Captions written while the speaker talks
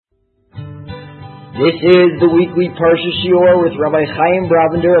This is the weekly Parsha Shiur with Rabbi Chaim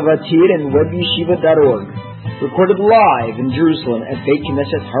Bravender of Atid and WebYeshiva.org, recorded live in Jerusalem at Beit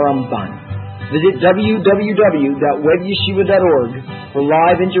Knesset Haramban. Visit www.webyeshiva.org for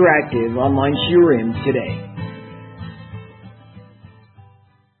live interactive online shiurim today.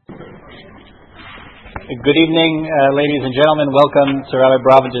 Good evening, ladies and gentlemen. Welcome to Rabbi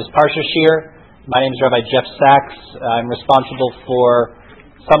Bravender's Parsha Shiur. My name is Rabbi Jeff Sachs. I'm responsible for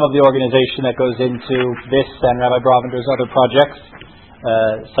some of the organization that goes into this and Rabbi Bravender's other projects,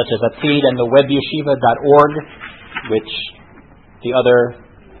 such as Atid and the WebYeshiva.org, which the other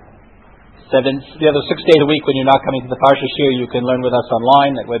 6 days a week when you're not coming to the Parsha Shiur, you can learn with us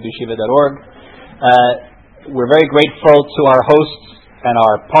online at WebYeshiva.org. We're very grateful to our hosts and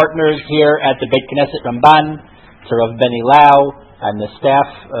our partners here at the Beit Knesset Ramban, to Rav Benny Lau and the staff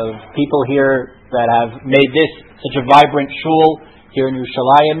of people here that have made this such a vibrant shul here in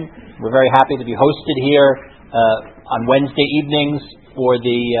Yerushalayim. We're very happy to be hosted here on Wednesday evenings for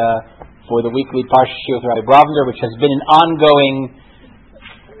the weekly Parsha Shiur with Rabbi Bravender, which has been an ongoing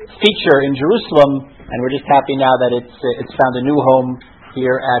feature in Jerusalem, and we're just happy now that it's found a new home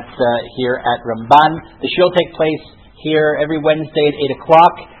here at Ramban. The shiur will take place here every Wednesday at 8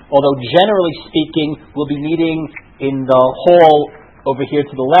 o'clock, although generally speaking, we'll be meeting in the hall over here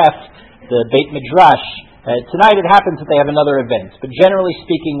to the left, the Beit Midrash. Tonight it happens that they have another event, but generally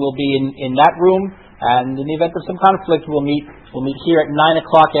speaking, we'll be in that room, and in the event of some conflict, we'll meet here at 9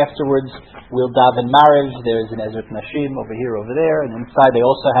 o'clock afterwards. We'll daven Mariv. There's an Ezrat Nashim over here, over there, and inside they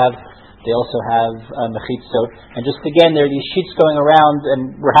also have mechitzot. And just again, there are these sheets going around,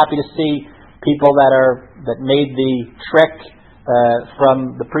 and we're happy to see people that made the trek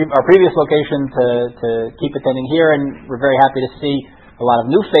from our previous location to keep attending here, and we're very happy to see a lot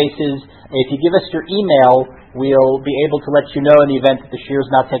of new faces. If you give us your email, we'll be able to let you know in the event that the shiur is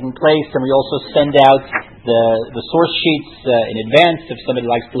not taking place, and we also send out the source sheets in advance if somebody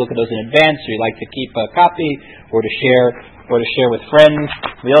likes to look at those in advance, or you like to keep a copy or to share with friends.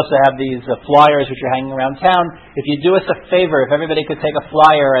 We also have these flyers which are hanging around town. If you do us a favor, if everybody could take a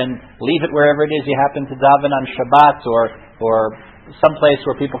flyer and leave it wherever it is you happen to daven on Shabbat or someplace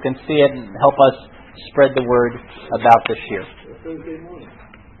where people can see it and help us spread the word about the shiur. Thursday morning.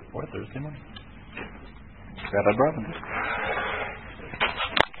 Or Thursday morning. Rabbi Bravender.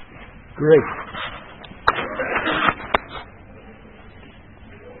 Great.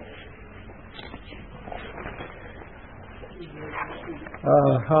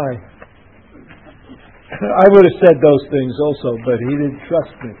 Hi. I would have said those things also, but he didn't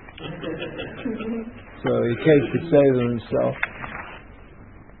trust me. So he came to say them himself.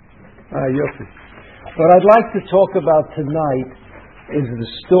 Yofi. What I'd like to talk about tonight is the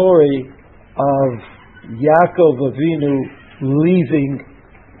story of Yaakov Avinu leaving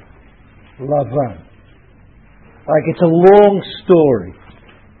Lavan. Like, it's a long story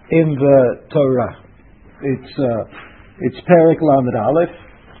in the Torah. It's Perek Lamed Aleph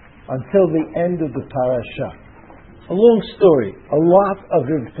until the end of the parasha. A long story, a lot of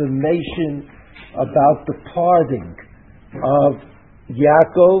information about the parting of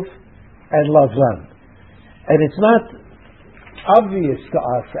Yaakov and Lavan. And it's not obvious to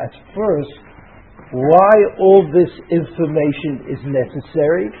us at first why all this information is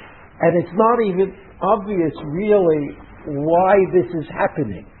necessary, and it's not even obvious really why this is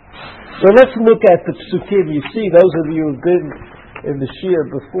happening. So let's look at the psukim. You see, those of you who've been in the shiur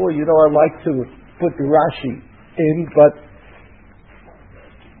before, you know I like to put the Rashi in, but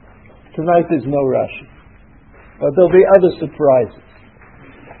tonight there's no Rashi. But there'll be other surprises.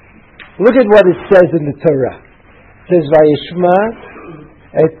 Look at what it says in the Torah. It says, Vayishma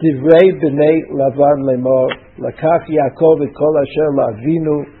et divrei b'nei Lavan lemor, lakach Yaakov et kol asher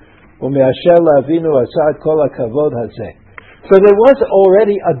la'avinu, u'me'asher la'avinu asa et kol ha'kavod hazeh. So there was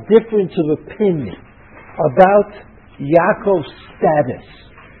already a difference of opinion about Yaakov's status.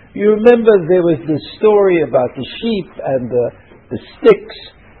 You remember there was this story about the sheep and the sticks,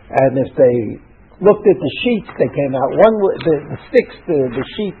 and if they looked at the sheep, they came out one way. The sticks, the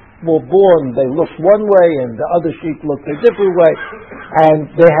sheep were born, they looked one way, and the other sheep looked a different way. And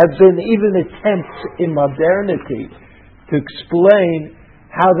there have been even attempts in modernity to explain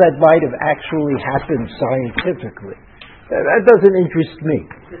how that might have actually happened scientifically. That doesn't interest me.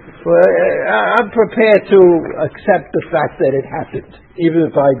 I'm prepared to accept the fact that it happened, even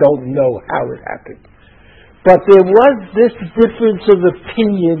if I don't know how it happened. But there was this difference of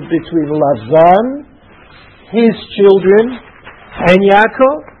opinion between Lavan, his children, and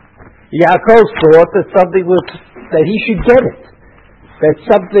Yaakov. Yaakov thought that he should get it. That's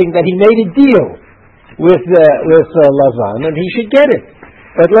something that he made a deal with Lavan, and he should get it.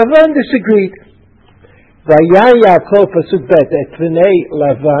 But Lavan disagreed. Vayar Yaakov pasuk bet et pnei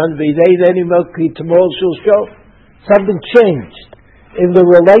Lavan v'idei deni melki t'mol shulsho. Something changed in the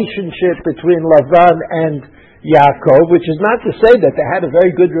relationship between Lavan and Yaakov, which is not to say that they had a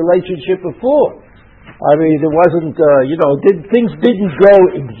very good relationship before. I mean, there wasn't, things didn't go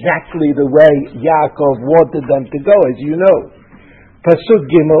exactly the way Yaakov wanted them to go, as you know. Pasuk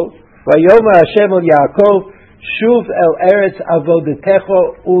Gimel, Vayomer Hashem el Yaakov, Shuv el Eretz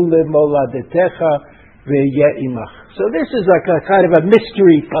avodetecha ulemoladetecha ve'yeh imach. So this is like a kind of a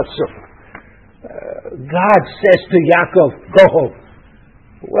mystery pasuk. God says to Yaakov, go home.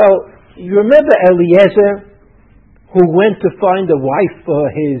 Well, you remember Eliezer, who went to find a wife for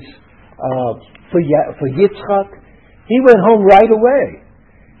for Yitzchak? He went home right away.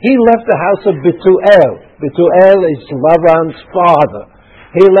 He left the house of Bethuel. Bethuel is Lavan's father.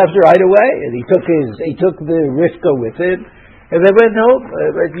 He left right away, and he took the Rivka with him, and they went home.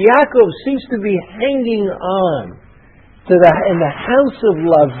 But Yaakov seems to be hanging on in the house of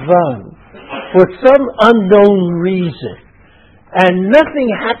Lavan for some unknown reason. And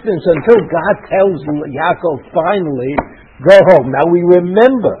nothing happens until God tells Yaakov finally, go home. Now we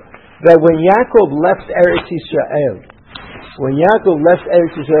remember that when Yaakov left Eretz Yisrael,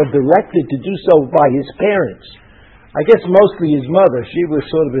 directed to do so by his parents, I guess mostly his mother, she was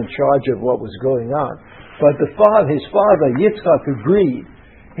sort of in charge of what was going on. But his father, Yitzchak, agreed.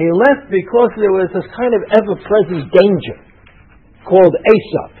 He left because there was this kind of ever-present danger called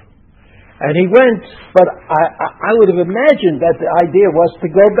Esav. And he went, but I would have imagined that the idea was to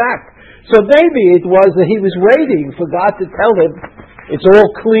go back. So maybe it was that he was waiting for God to tell him, it's all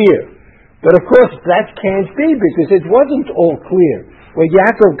clear. But of course that can't be, because it wasn't all clear. When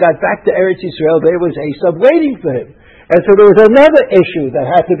Yaakov got back to Eretz Yisrael, there was Esav waiting for him. And so there was another issue that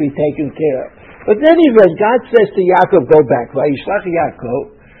had to be taken care of. But then even God says to Yaakov, go back. Vayishlach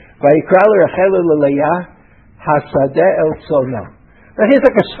Yaakov, vayikra Rachel Leah, hasadeh el tzona. Now here's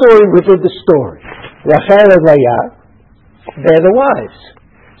like a story within the story. Rachel and Leah, they're the wives.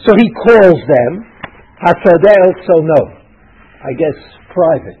 So he calls them Hasadeh el Tzono. I guess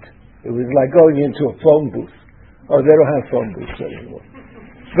private. It was like going into a phone booth. Oh, they don't have phone booths anymore.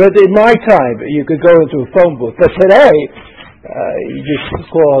 But in my time, you could go into a phone booth. But today, you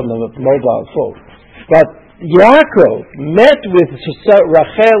just call on the mobile phone. But Yaakov met with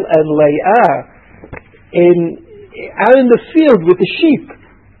Rachel and Leah out in the field with the sheep.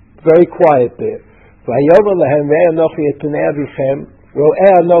 Very quiet there. Vayomer lehem re'eh anochi et pnei avichem,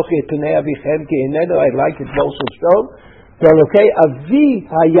 ro'eh anochi et pnei avichem, ki inenu I like it Moshe shov, ve'elokei avi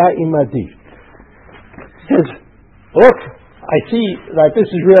haya imadi. Says, look, I see that this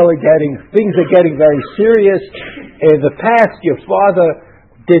is really things are getting very serious. In the past, your father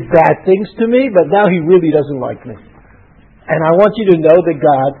did bad things to me, but now he really doesn't like me. And I want you to know that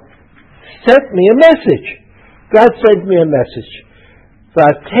God sent me a message. God sent me a message.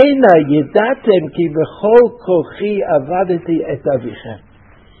 V'atena yidatem ki b'chol kochi avadeti et avichem.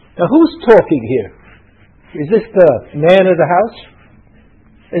 Now who's talking here? Is this the man of the house?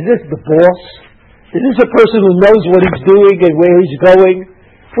 Is this the boss? Is this a person who knows what he's doing and where he's going?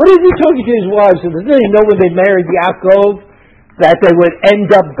 What is he talking to his wives? Doesn't he know when they married Yaakov that they would end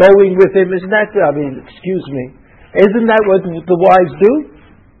up going with him? Isn't that, excuse me, isn't that what the wives do?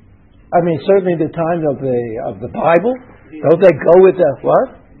 I mean, certainly in the time of the Bible, don't they go with the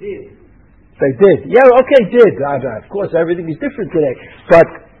what? They did. Yeah, okay, did. Of course, everything is different today. But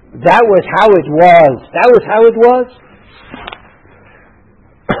that was how it was. That was how it was.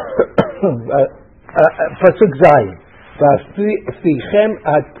 Pasuk Zayin. V'fichem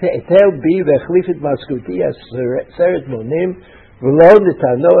atel bi v'echlifit maskuti aseret monim v'lo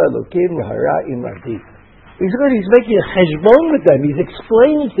netano elokim l'hara imadi. He's making a cheshbon with them. He's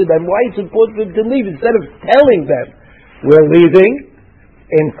explaining to them why it's important for them to leave instead of telling them, we're leaving.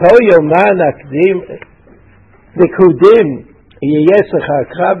 In kol yoman akdim nekudim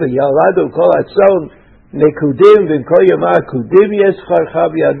yesacharcha v'yaladu kol atzon nekudim v'kol yoman akudim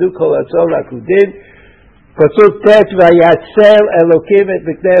yesacharcha v'yadu kol atzon akudim. Pasuk tet v'yatzel elokim et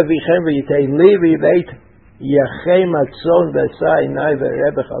b'knei avichem v'yitein li v'yiveit Yachem atzon v'sa inai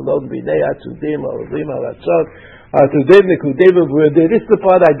v'rebech alon b'nei atzudim alvim al atzon atzudim nekudim v'vudim. This is the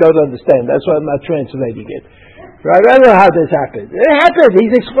part I don't understand. That's why I'm not translating it. Right? I don't know how this happened. It happened. He's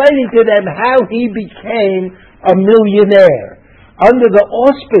explaining to them how he became a millionaire under the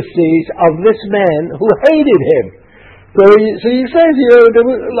auspices of this man who hated him. So he says,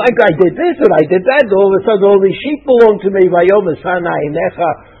 like I did this and I did that, all of a sudden all these sheep belong to me. Vayomer sana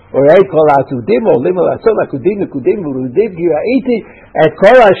inecha. Or kol atudim or limol atzon akudim nekudim v'rudim ki ha'iti et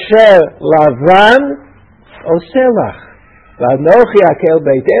kol asher lavan oselach. ואנוכי הקל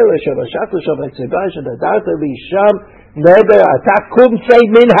בית אל אשר נשקת לשם הציבה שנדרת לי שם נדר אתה קום צא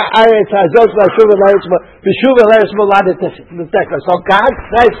מן הארץ הזאת ושוב אל ארץ מולדתך. So God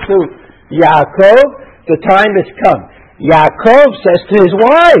says to Yaakov, the time has come. Yaakov says to his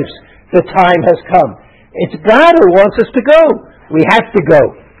wives, the time has come. It's God who wants us to go. We have to go.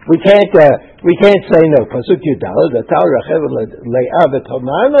 We can't say no. Pasuk Yudal, the Tal Rachev Le'ah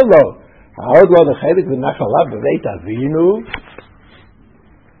v'Tomarna lo. Ha'od lo nechelik v'nachalav b'veit avinu.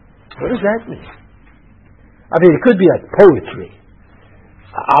 What does that mean? I mean, it could be like poetry.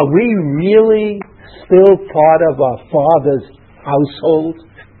 Are we really still part of our Father's household?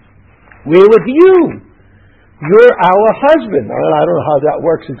 We're with you. You're our husband. I don't know how that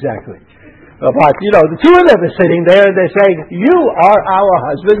works exactly. But, the two of them are sitting there and they're saying, you are our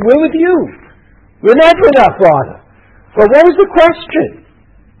husband, we're with you. We're not with our Father. But what was the question?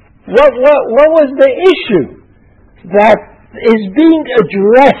 What was the issue that is being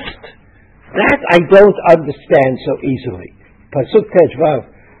addressed? That I don't understand so easily. Pasuk Teshvav.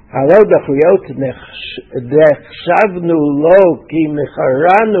 Halo dachuyot nechshavnu lo ki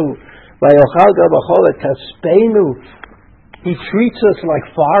mecharanu vayochal gabachol et kaspeinu. He treats us like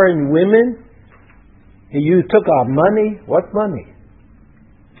foreign women. You took our money. What money?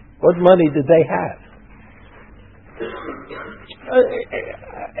 What money did they have?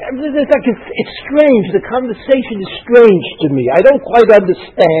 It's strange. The conversation is strange to me. I don't quite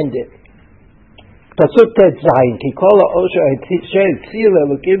understand it. Pasuk Tetzayin, ki kol ha'osher ha'tisher tzil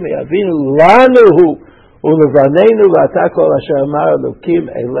elokim me'avinu lanu hu ulevanenu v'ata kol asher amar elokim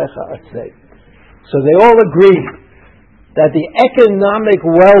elecha atzei. So they all agreed that the economic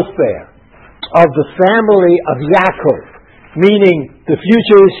welfare of the family of Yaakov, meaning the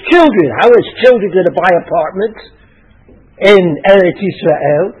future is children. How is children going to buy apartments in Eretz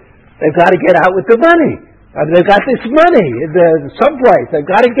Yisrael? They've got to get out with the money. They've got this money, the someplace. They've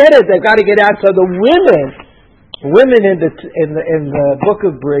got to get it. They've got to get out. So the women in the book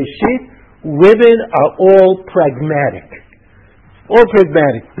of Bereshit, women are all pragmatic. All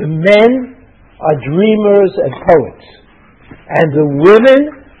pragmatic. The men are dreamers and poets, and the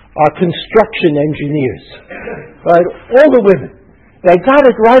women are construction engineers. Right? All the women. They got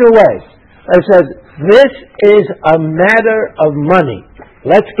it right away. They said, this is a matter of money.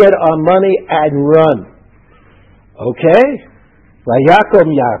 Let's get our money and run. Okay?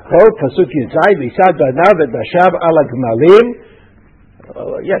 Vayakom Yaakov, Pasuk Yizai, Visad Banav et Bashab ala Gmalim.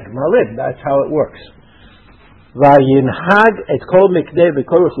 Gmalim, that's how it works. Vayinhag et kol mikdeh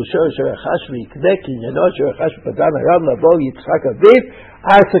b'kol rechusho asher echash v'yikdeh kinyano asher echash v'padan aram labo Yitzchak aviv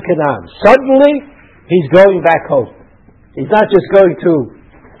Arza Canaan. Suddenly, he's going back home. He's not just going to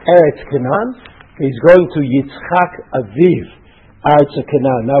Eretz Canaan, he's going to Yitzchak aviv Arza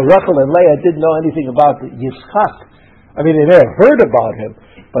Canaan. Now, Rachel and Leah didn't know anything about Yitzchak. I mean, they may have heard about him,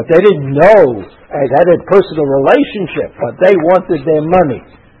 but they didn't know and had a personal relationship. But they wanted their money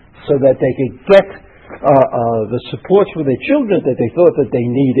so that they could get the support for their children that they thought that they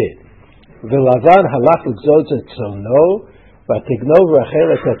needed. V'lavan halach l'gzod etzono v'tignov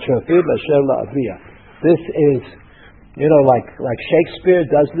Rachel et hatrofim asher la'aviyah. This is, like Shakespeare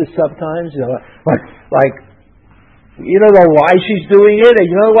does this sometimes. Like you don't know why she's doing it, and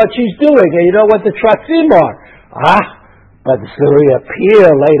you know what she's doing, and you know what the trofim are. But they appear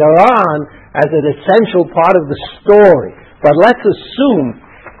later on as an essential part of the story. But let's assume,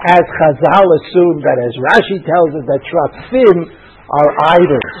 as Chazal assume, that as Rashi tells us, that trofim are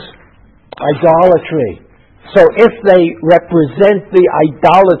idols, idolatry. So if they represent the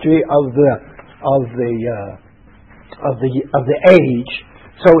idolatry of the age,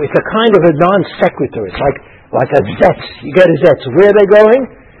 so it's a kind of a non sequitur. It's like a zetz. You get a zetz. Where are they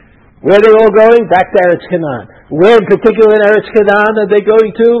going? Where are they all going? Back to Eretz Canaan. Where in particular in Eretz Canaan are they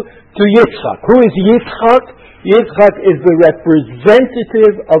going to? To Yitzchak. Who is Yitzchak? Yitzchak is the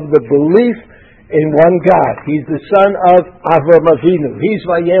representative of the belief in one God. He's the son of Avram Avinu. He's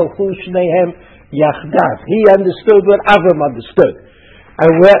Vayelchu Shnehem Yachdav. He understood what Avram understood.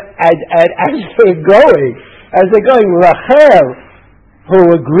 And as they're going, Rachel,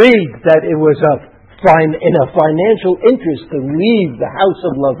 who agreed that it was in a financial interest to leave the house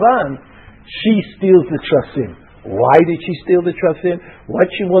of Lavan, she steals the trofim. Why did she steal the trofim? What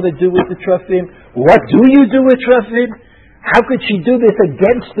she want to do with the trofim? What do you do with trofim? How could she do this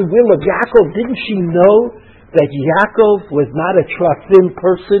against the will of Yaakov? Didn't she know that Yaakov was not a trofim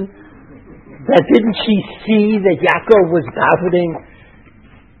person? That didn't she see that Yaakov was davening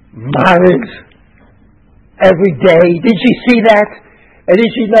Maariv every day? Did she see that? And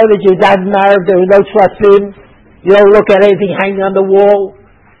did she know that you're not married, there were no trofim? You don't look at anything hanging on the wall?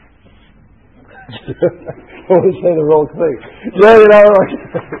 always say the wrong thing.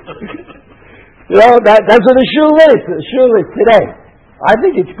 That's what the shul is. The shul is today. I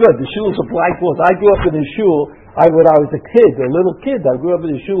think it's good. The shul's a blank wall. I grew up in a shul. When I was a little kid, I grew up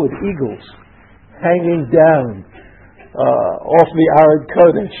in a shul with eagles hanging down off the Aron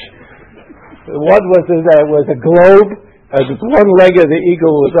Kodesh. One was a globe, and one leg of the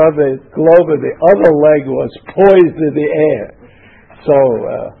eagle was on the globe, and the other leg was poised in the air. So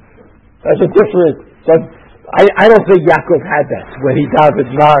that's a different. But I don't think Yaakov had that when he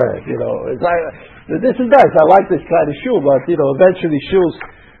davened Nara. This is nice. I like this kind of shul, but eventually shuls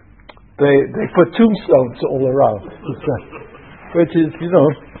they put tombstones all around, which is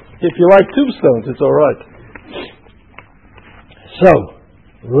if you like tombstones, it's all right. So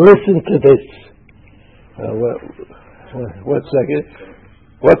listen to this. One second.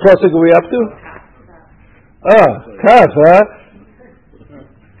 What pasuk are we up to? Kaf, huh?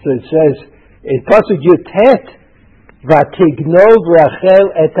 So it says in pasuk Yutet, "Vatignov Rachel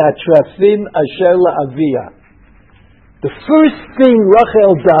et hatrafim asher la'avia." The first thing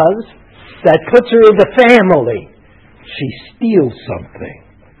Rachel does that puts her in the family, she steals something.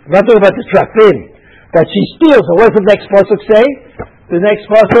 I'm not talking about the trafim, but she steals. So what does the next pasuk say? The next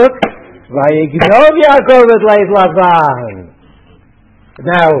pasuk, "Vayignov Yaakov et leiv Lavan."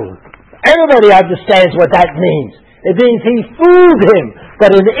 Now, everybody understands what that means. It means he fooled him.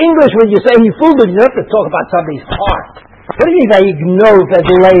 But in English, when you say he fooled him, you have to talk about somebody's heart. What do you mean Vayignov et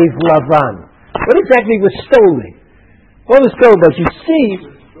leiv Lavan? What exactly was stolen? What was stolen? But you see,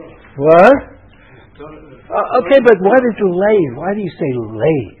 what? Okay, but what is leiv? Why do you say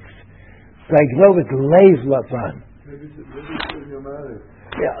leiv? Vayignov et leiv Lavan. Maybe it's idiomatic.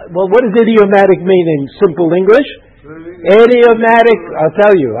 Yeah, well, what does idiomatic mean in simple English? Idiomatic, I'll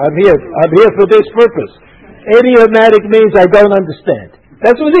tell you, I'm here for this purpose. Idiomatic means I don't understand.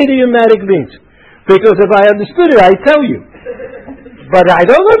 That's what idiomatic means. Because if I understood it, I tell you. But I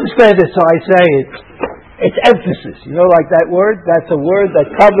don't understand it, so I say it's emphasis. Like that word? That's a word that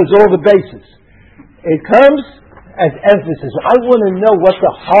covers all the bases. It comes as emphasis. I want to know what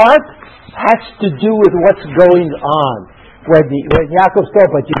the heart has to do with what's going on. When Yaakov stole,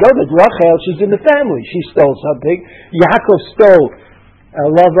 but that Rachel, she's in the family. She stole something. Yaakov stole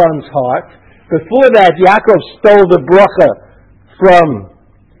Lavan's heart. Before that, Yaakov stole the bracha from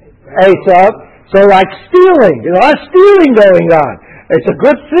Esav. So like stealing, stealing going on. It's a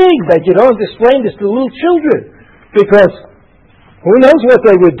good thing that you don't explain this to little children, because who knows what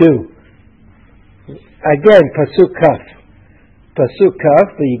they would do. Again, Pasuk Kaf. Pasuk Kaf,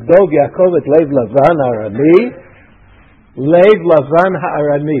 V'yigdov Yaakov et leiv Lavan Arami. Leiv Lavan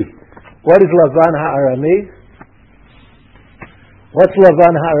Ha'arami. What is Lavan Ha'arami? What's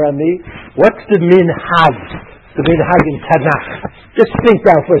Lavan Ha'arami? What's the minhag? The minhag in Tanakh. Just think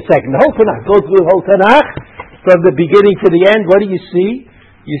now for a second. The whole Tanakh. Go through the whole Tanakh from the beginning to the end. What do you see?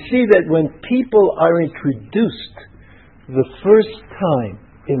 You see that when people are introduced the first time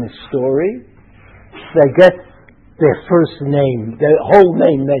in a story, they get their first name, their whole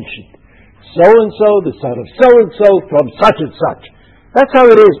name mentioned. So-and-so, the son of so-and-so, from such and such. That's how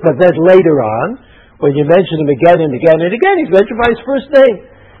it is. But then later on, when you mention him again and again and again, he's mentioned by his first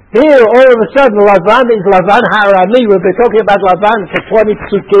name. Here, all of a sudden, Lavan is Lavan Ha'arami. We've been talking about Lavan for 20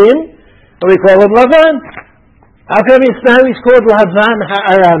 psukim, and we call him Lavan. How come now he's called Lavan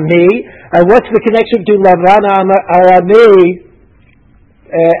Ha'arami? And what's the connection to Lavan Ha'arami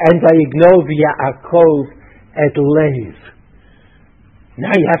and Vayignov Yaakov et leiv?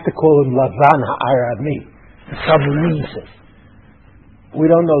 Now you have to call him Lavan Ha'arami for some reason. We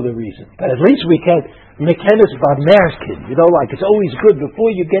don't know the reason, but at least we can Mekenis Bamerkin. It's always good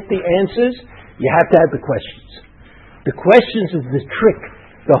before you get the answers, you have to have the questions. The questions is the trick.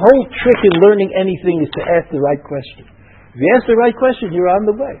 The whole trick in learning anything is to ask the right question. If you ask the right question, you're on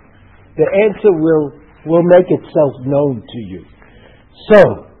the way. The answer will make itself known to you.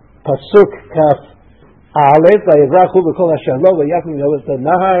 So, Pasuk Kaf Aleph, Vayivrachu b'kol hashalom, Vayakum yovet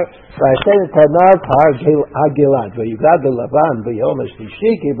hanahar, Vayaten et hanav har Gilad, Vayigad Lavan, Vayom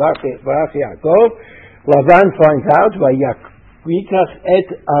Shlishi, Barach Yaakov. Lavan finds out, Vayikach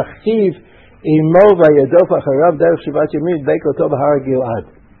et achiv imo, Vayadof acharav derech shivat yamim, Beikoto b'har Gilad.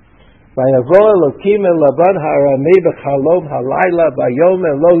 Vayavo Elokim el Lavan ha'arami b'chalom halayla, Vayom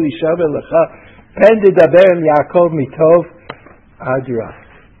elo yishav elecha, pen didaber Yaakov mitov adra.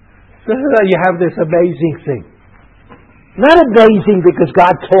 So you have this amazing thing. Not amazing because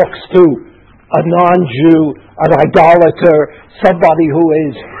God talks to a non-Jew, an idolater, somebody who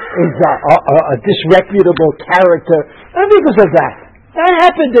is a disreputable character. Not because of that. That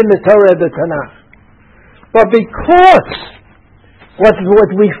happened in the Torah and the Tanakh. But because What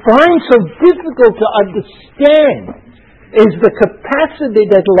we find so difficult to understand is the capacity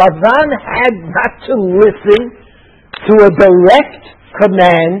that Lavan had not to listen to a direct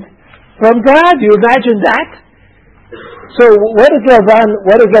command from God. You imagine that? So what does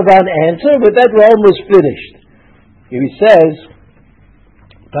Lavan answer? But that we're almost finished. He says,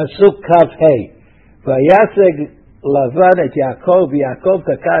 Pasuk Kav Hey, Vayaseg Lavan et Yaakov, Yaakov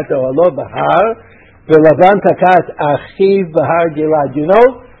taka et oalo bahar, veLavan taka et achiv bahar Gilad. You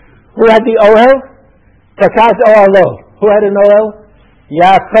know who had the ohel? Taka et oalo. Who had an ohel?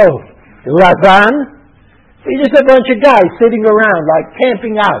 Yaakov. Lavan, he's just a bunch of guys sitting around, like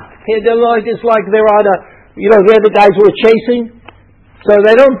camping out. It's like they're on a, they're the guys who are chasing. So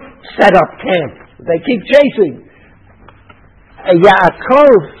they don't set up camp. They keep chasing.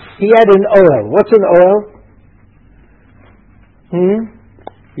 Yaakov, he had an ohel. What's an ohel?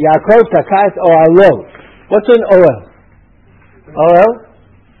 Yaakov takat ohalo. What's an ohel? Ohel?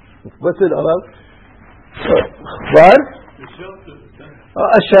 What's an ohel? What?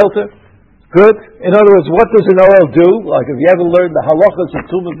 A shelter. Good. In other words, what does an ohel do? Like if you ever learned the halachas of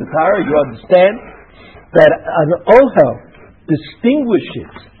Tumah B'Tara, you understand that an ohel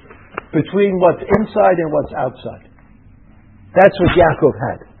distinguishes between what's inside and what's outside. That's what Yaakov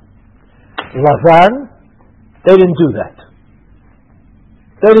had. Lavan, they didn't do that.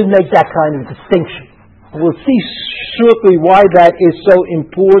 They didn't make that kind of distinction. We'll see shortly why that is so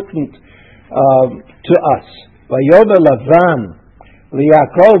important to us. Vayomer Lavan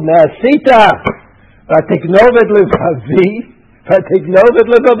liYaakov me'asita v'tiknovet levavi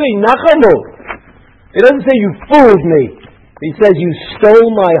nachamu. He doesn't say you fooled me. He says you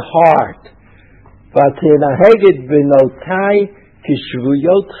stole my heart. V'tinaheged b'notai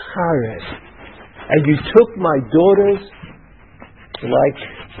kishvuyot charev. And you took my daughters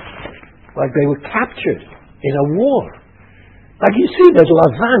like they were captured in a war. Like you see that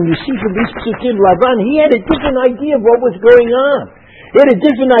Lavan, you see from these psukim, Lavan, he had a different idea of what was going on. He had a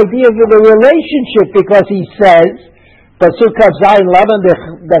different idea of the relationship because he says, Pasuk Kav Zayin Lavan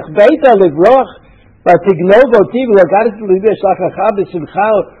dechbeita livroch v'tignov oti v'lagadet l'libesh lachacha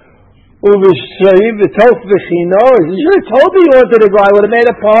b'simcha u'v'shayim v'tof v'chino. He should have told me you wanted to go. I would have made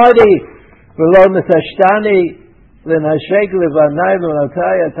a party. V'lo m'tashtani l'nashek l'vanai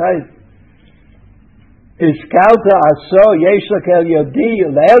l'natai atai iskalta aso yesh lak el yodi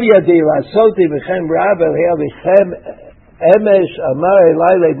le'el yodi la'asoti v'chem rab el hel v'chem emesh amar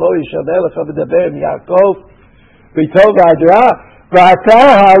elai le'moy shaveh lecha v'daber im Yaakov v'tov adra v'ata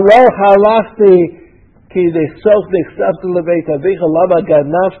halo halachti ki nechsof nechsafta lebeit avicha lama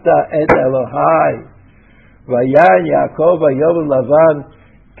ganafta et Elohai v'yan Yaakov v'yom Lavan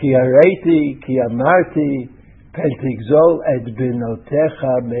ki hareti ki amarti pentigzol et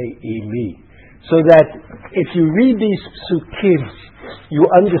benotecha me'imi. So that if you read these psukim, you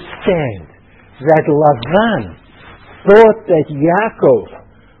understand that Lavan thought that Yaakov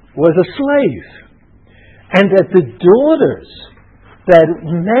was a slave, and that the daughters that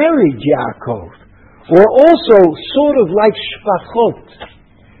married Yaakov were also sort of like shpachot,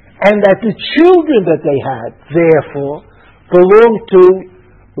 and that the children that they had, therefore, belonged to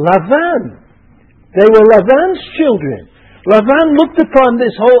Lavan. They were Lavan's children. Lavan looked upon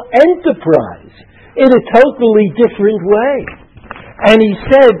this whole enterprise in a totally different way. And he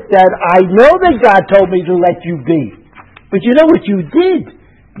said that I know that God told me to let you be. But you know what you did?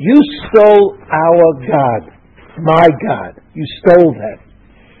 You stole our God. My God. You stole them.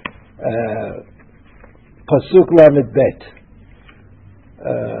 Pasuk Lamed Bet.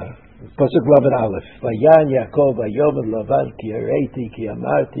 Pasuk Lamed Aleph. Vayan Yaakov vayom Lavan ki hareti ki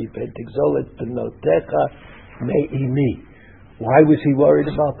amarti pentigzolet benotecha me'imi. Why was he worried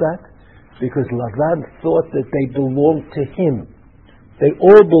about that? Because Lavan thought that they belonged to him. They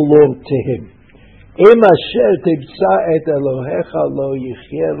all belonged to him. Im asher tibsa et Elohecha lo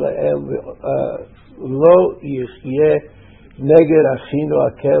yichye neged achinu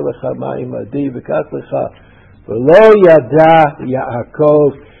akel lecha ma'im adi v'kat lecha v'lo yada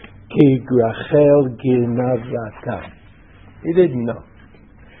Yaakov ki grachel ginavata. He didn't know.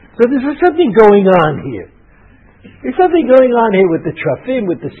 So there's something going on here. There's something going on here with the trafim,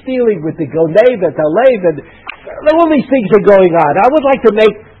 with the stealing, with the gonev and talev, and all these things are going on. I would like to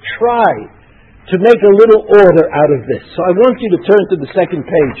try to make a little order out of this. So I want you to turn to the second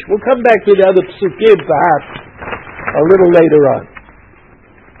page. We'll come back to the other psukim perhaps a little later on.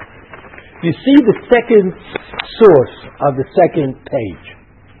 You see the second source of the second page.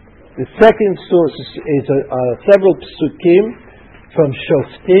 The second source is several psukim from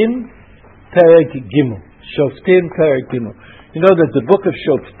Shoftim Perek Gimel. Shoftim Perek Gimel. You know that the book of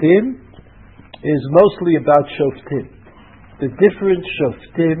Shoftim is mostly about Shoftim. the different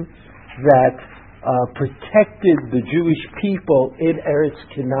shoftim that protected the Jewish people in Eretz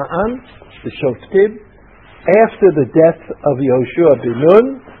Canaan, the shoftim, after the death of Yehoshua ben Nun,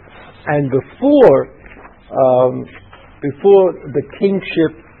 and before the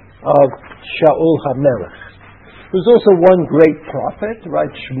kingship of Shaul HaMelech. There was also one great prophet,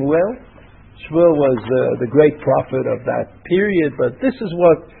 right, Shmuel. Shmuel was the great prophet of that period, but this is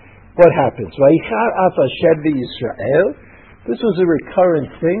what happens. Vayichar af Hashem b'Yisrael. This was a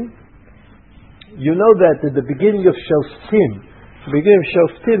recurrent thing. You know that at the beginning of Shoftim,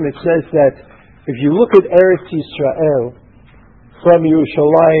 it says that if you look at Eretz Yisrael from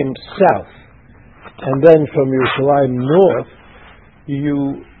Yerushalayim south and then from Yerushalayim north,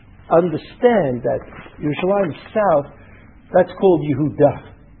 you understand that Yerushalayim south, that's called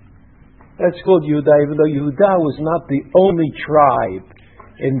Yehudah. That's called Yehudah, even though Yehudah was not the only tribe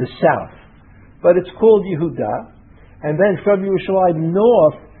in the south. But it's called Yehudah. And then from Yerushalayim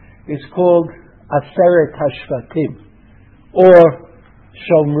north, it's called Aseret HaShvatim, or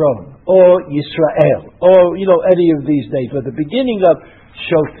Shomron, or Yisrael, or, any of these names. But the beginning of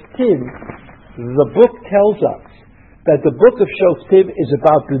Shoftim, the book tells us that the book of Shoftim is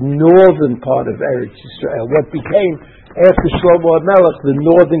about the northern part of Eretz Yisrael, what became, after Shlomo HaMelech, the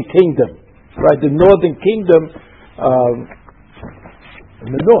northern kingdom. Right, the northern kingdom in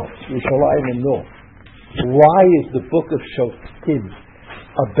the north, Yerushalayim in the north. Why is the book of Shoftim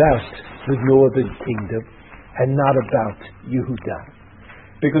about the northern kingdom and not about Yehudah?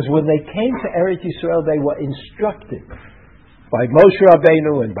 Because when they came to Eretz Yisrael, they were instructed by Moshe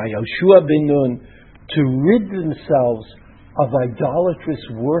Rabbeinu and by Yehoshua ben Nun to rid themselves of idolatrous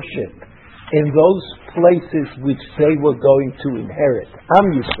worship in those places which they were going to inherit.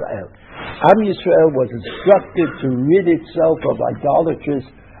 Am Yisrael. Am Yisrael was instructed to rid itself of idolaters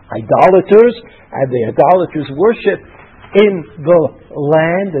and the idolatrous worship in the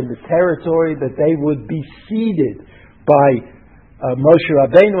land and the territory that they would be seeded by Moshe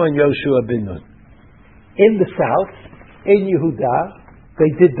Rabbeinu and Yehoshua ben Nun. In the south, in Yehudah,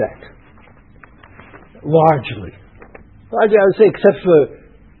 they did that. Largely, I would say, except for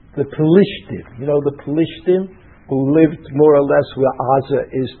the Pelishtim. The Pelishtim, who lived more or less where Gaza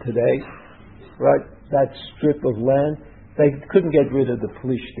is today, right? That strip of land, they couldn't get rid of the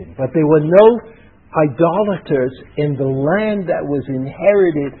Pelishtim. But there were no idolaters in the land that was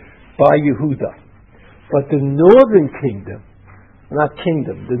inherited by Yehudah. But the northern kingdom,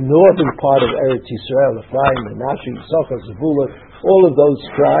 the northern part of Eretz Yisrael, Ephraim, Manasseh, Issachar, Zebulun, all of those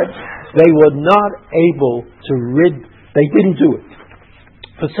tribes, they were not able to they didn't do it.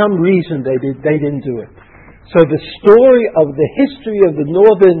 For some reason they didn't do it. So the story of the history of the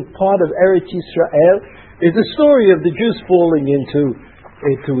northern part of Eretz Yisrael is the story of the Jews falling into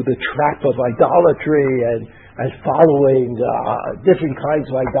the trap of idolatry and following different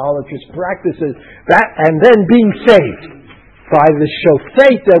kinds of idolatrous practices, and then being saved by the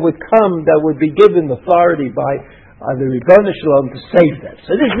shofet that would be given authority by the Ribono Shel Olam to save them.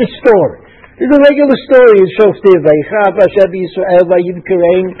 So this is the story. It's a regular story in Shoftim.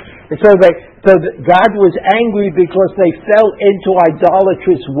 So God was angry because they fell into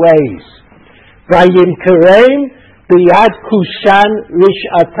idolatrous ways. Vayimkerem biyad Kushan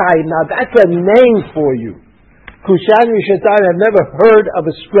Rishatayim. Now that's a name for you. Kushan Rishatayim. I've never heard of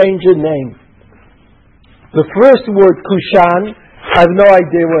a stranger name. The first word Kushan, I have no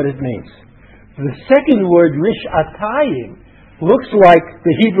idea what it means. The second word Rishatayim looks like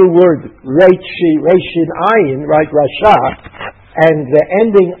the Hebrew word Reishin Ayin, right, Rasha, and the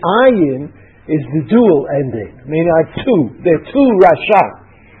ending Ayin is the dual ending. I mean, there are two Rasha.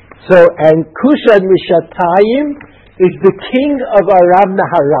 So, and Kushan Rishatayim is the king of Aram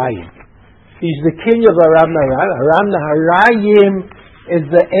Naharayim. He's the king of Aram Naharayim. Aram Naharayim is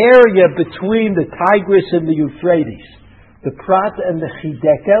the area between the Tigris and the Euphrates, the Prat and the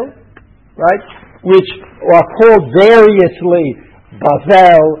Chidekel, right? Which are called variously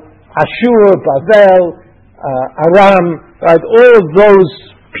Bavel, Ashur, Bavel, Aram, right? All of those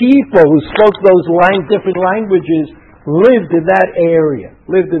people who spoke those different languages lived in that area.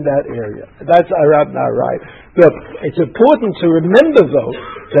 That's Aram Naharayim. But it's important to remember, though,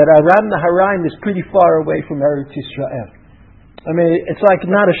 that Aram Naharayim is pretty far away from Eretz Yisrael. I mean, it's like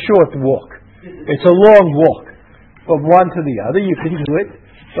not a short walk. It's a long walk from one to the other. You can do it,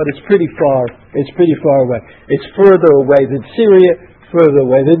 but it's pretty far. It's pretty far away. It's further away than Syria, further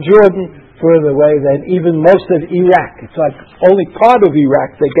away than Jordan, further away than even most of Iraq. It's like only part of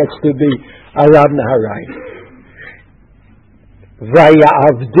Iraq that gets to be Aram Naharayim.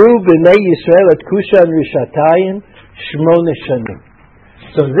 Vayavdu b'nei Yisrael at Kushan Rishatayim shmona shanim.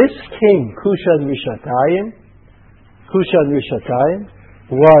 So this king, Kushan Rishatayim, Kushan Rishatayim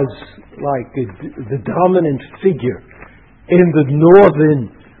was like the dominant figure in the northern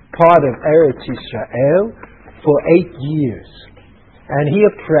part of Eretz Yisrael for 8 years. And he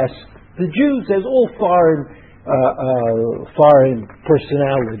oppressed the Jews as all foreign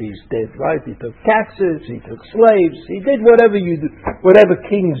personalities did, right? He took taxes, he took slaves, he did whatever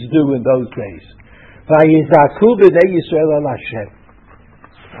kings do in those days. Vayizaku b'nei Yisrael al Hashem.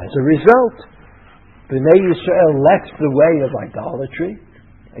 As a result, b'nei Yisrael left the way of idolatry,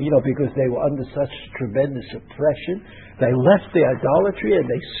 because they were under such tremendous oppression. They left the idolatry and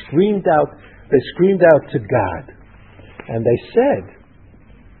they screamed out to God. And they said,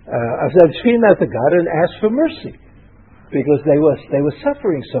 screamed out to God and asked for mercy, because they were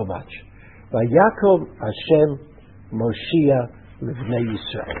suffering so much. Vayakom Hashem Moshiach Livnei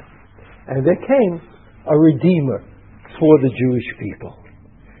Yisrael. And there came a redeemer for the Jewish people.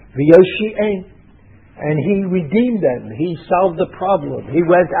 V'yoshi'en. And he redeemed them. He solved the problem. He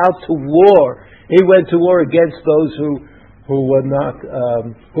went out to war. He went to war against those who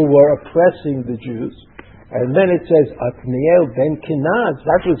were oppressing the Jews. And then it says, Othniel ben Kenaz,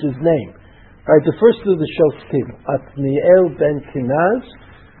 that was his name. Right, the first of the Shoftim, Othniel ben Kenaz,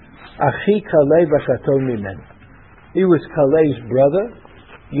 Achi Kalei v'chaton mimenu. He was Kalei's brother,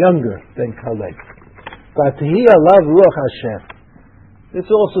 younger than Kalei. But he alav ruach Hashem.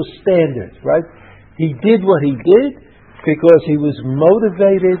 It's also standard, right? He did what he did because he was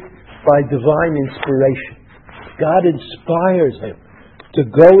motivated by divine inspiration. God inspires him to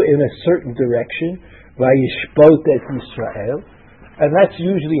go in a certain direction, Vayishpot et Yisrael, and that's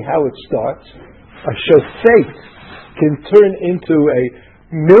usually how it starts. A shofet can turn into a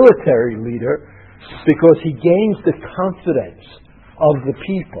military leader because he gains the confidence of the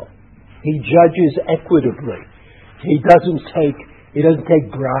people. He judges equitably. He doesn't take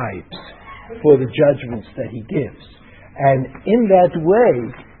bribes for the judgments that he gives, and in that way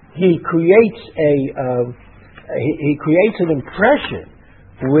he creates an impression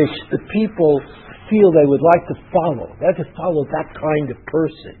which the people feel they would like to follow. They have to follow that kind of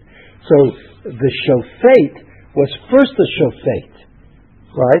person. So the shofet was first a shofet,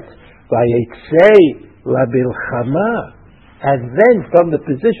 right? Vayetzei labilchama, and then from the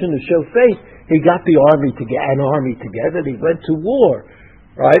position of shofet, he got an army together. And he went to war,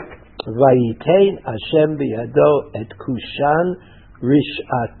 right? Vayitein Hashem biyado et Kushan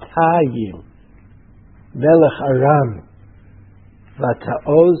Rishatayim Melech Aram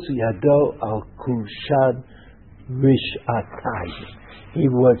Vataoz yado al Kushan Rishatayim. He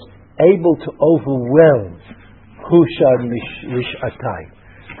was able to overwhelm Kushan Rishatayim.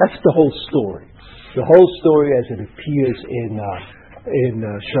 That's the whole story. The whole story as it appears in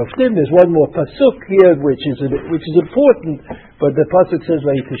Shoftim. There's one more pasuk here which is important, but the pasuk says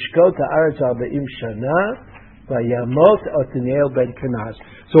Vayitishkot ha'aretz arba'im shana vayamot Othniel ben Kenaz.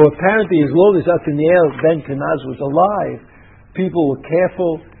 So apparently, as long as Othniel ben Kenaz was alive, people were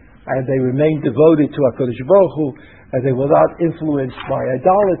careful and they remained devoted to HaKadosh Baruch Hu, and they were not influenced by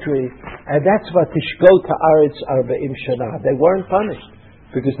idolatry. And that's Vayitishkot ha'aretz arba'im shana. They weren't punished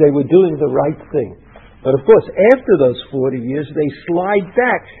because they were doing the right thing. But of course, after those 40 years, they slide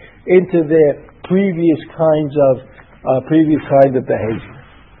back into their previous kind of behavior.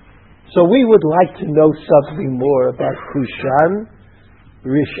 So we would like to know something more about Kushan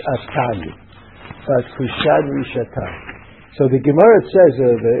Rishatayim. So the Gemara says,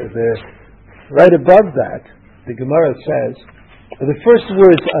 right above that, the Gemara says, the first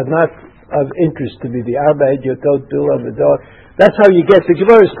words are not of interest to me. The Arba Yotot Bilam the dog. That's how you get. The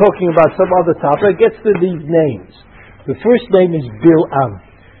Gemara is talking about some other topic. It gets to these names. The first name is Bil'am.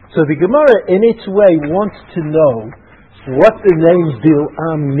 So the Gemara, in its way, wants to know what the name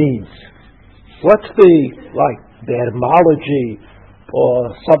Bil'am means. What's the etymology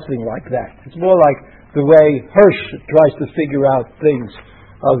or something like that? It's more like the way Hirsch tries to figure out things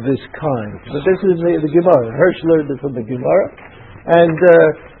of this kind. But this is the Gemara. Hirsch learned it from the Gemara, and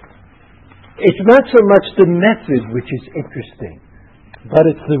it's not so much the method which is interesting, but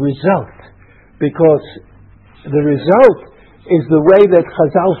it's the result. Because the result is the way that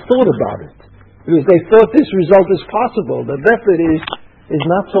Chazal thought about it. Because they thought this result is possible. The method is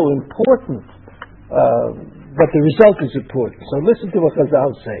not so important, but the result is important. So listen to what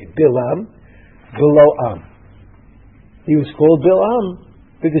Chazal say. Bilam, Biloam. He was called Bilam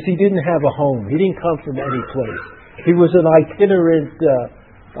because he didn't have a home. He didn't come from any place. He was an itinerant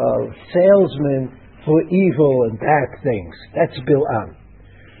salesman for evil and bad things. That's Bil'am.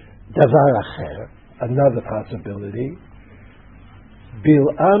 Davar acher, another possibility.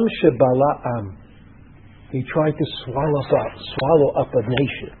 Bil'am shebala'am. He tried to swallow up a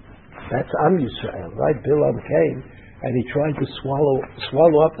nation. That's Am Yisrael, right? Bil'am came and he tried to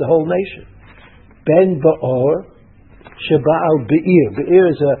swallow up the whole nation. Ben Ba'or Sheba'al Be'ir. Be'ir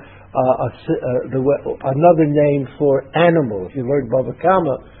is another name for animal. If you learn Bava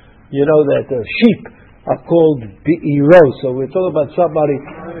Kama, you know that the sheep are called Be'iro. So we're talking about somebody.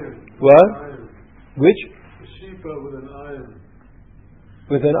 Iron. What? Iron. Which? The sheep are with an iron.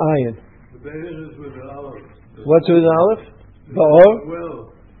 With an iron. The Be'ir is with an olive. What's with an olive? Ba'or?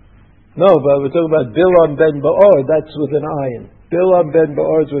 Well, No, but we're talking about Bilam ben Ba'or. That's with an iron. Bilam ben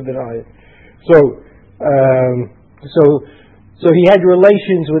Ba'or is with an iron. So he had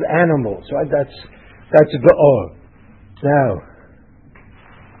relations with animals, right? That's Ba'or. Now,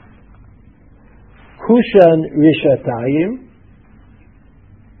 Kushan Rishatayim.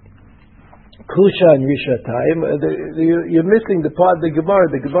 You're missing the part of the Gemara.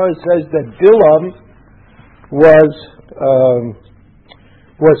 The Gemara says that Bilam was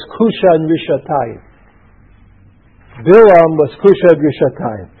Kushan Rishatayim. Bilam was Kushan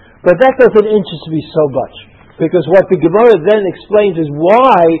Rishatayim. But that doesn't interest me so much, because what the Gemara then explains is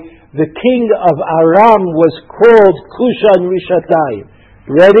why the king of Aram was called Kushan Rishatayim.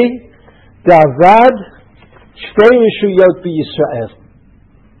 Ready? Davad Shtei Rishuyot b'Yisrael.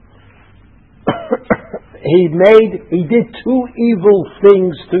 He did two evil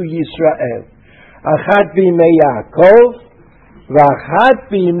things to Yisrael. Achat b'imei Yaakov, v'achat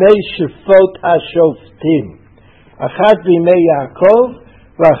b'imei Shefot HaShoftim. Achat b'imei Yaakov,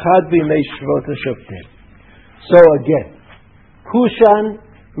 v'achat b'imei Shefot HaShoftim. So again, Kushan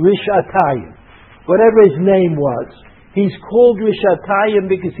Rishatayim, whatever his name was, he's called Rishatayim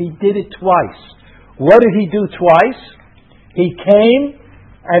because he did it twice. What did he do twice? He came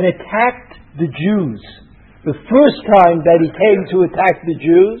and attacked the Jews. The first time that he came to attack the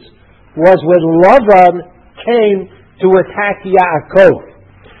Jews was when Lavan came to attack Yaakov,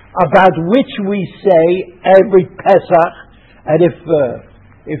 about which we say every Pesach. And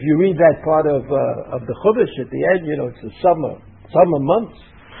if you read that part of the Chumash at the end, it's the summer months.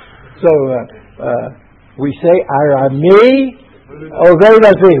 So we say Arami Oved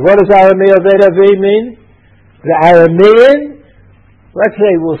Avi. What does Arami Oved Avi mean? The Aramean.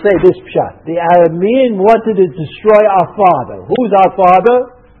 We'll say this pshat. The Aramean wanted to destroy our father. Who's our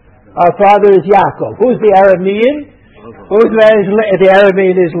father? Our father is Yaakov. Who's the Aramean? The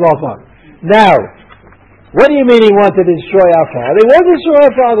Aramean is Lavan. Now, what do you mean he wanted to destroy our father? He wanted to destroy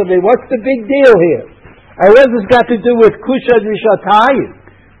our father. What's the big deal here? And what's this got to do with Kushan Rishatayim?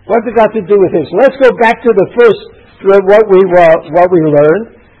 What's it got to do with this? Let's go back to the first, what we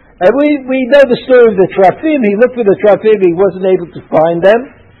learned. And we know the story of the Trafim. He looked for the Trafim, he wasn't able to find them.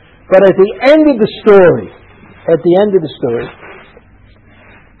 But at the end of the story,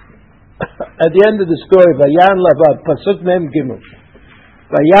 Vayan Lavan, Pasuk Mem Gimel.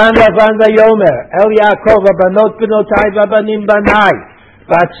 Vayan Lavan Vayomer, El Yaakov, Abanot Benotai, Vabanim Banai,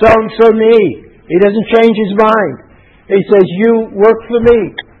 Vatson Soni. He doesn't change his mind. He says, you work for me.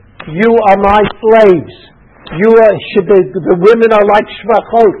 You are my slaves. The women are like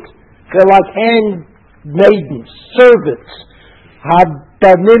shvachot. They're like handmaidens, servants.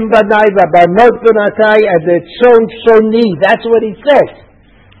 Habanim banai, vabanot banatai, and the tzon shoni. That's what he says.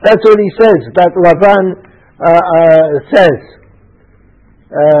 That's what he says. That Lavan says.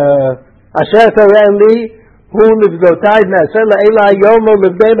 Asher tareh li hu livdotai me'aseh la'ela yomo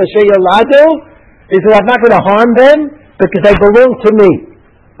livdei m'asher yoladu. He said, I'm not going to harm them because they belong to me.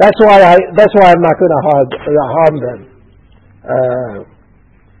 That's why I'm not going to harm them.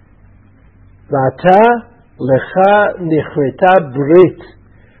 V'ata lecha nichreta brit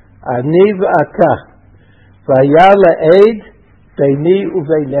ani v'ata v'aya le'ed beini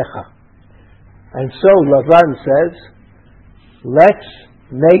uveinecha. And so Lavan says, let's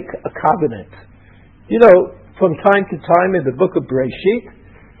make a covenant. From time to time in the book of Breshit,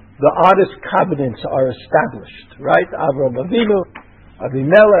 the oddest covenants are established, right? Avraham Avinu,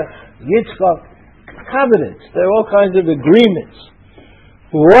 Avimelech, Yitzchak, covenants. There are all kinds of agreements.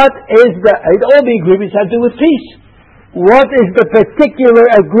 All the agreements have to do with peace. What is the particular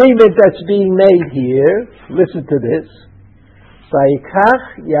agreement that's being made here? Listen to this.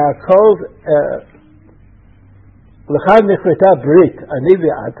 Vayikach Yaakov l'cha nichreta brit ani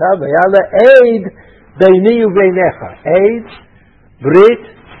v'ata v'yala eid beini uveinecha. Eid, brit,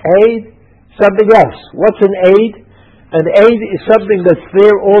 aid, something else. What's an aid? An aid is something that's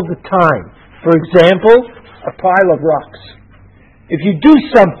there all the time. For example, a pile of rocks. If you do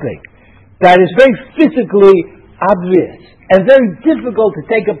something that is very physically obvious and very difficult to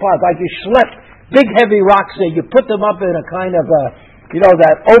take apart, like you schlep big heavy rocks and you put them up in a kind of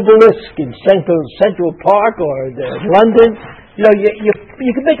that obelisk in Central Park or London,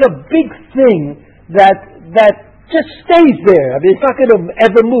 you can make a big thing that just stays there. I mean, it's not going to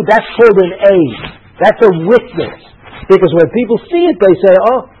ever move. That's called an aid. That's a witness. Because when people see it, they say,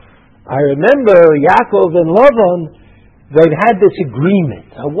 oh, I remember Yaakov and Lavan, they've had this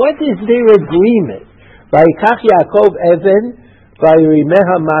agreement. Now, what is their agreement? Vayikach Yaakov Even,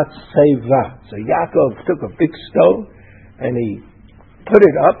 Vayirimeha Matzeva. So Yaakov took a big stone and he put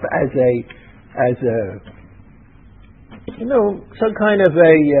it up as a some kind of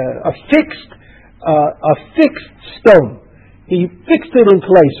a fixed stone. He fixed it in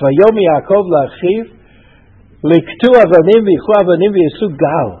place. Vayom Yaakov la'achiv liktu avanim v'yichu avanim v'yisu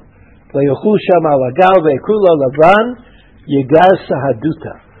gal v'yichu sham al hagal v'yikru lo Lavan yigar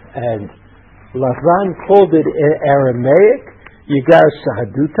sahaduta. And Lavan called it in Aramaic yigar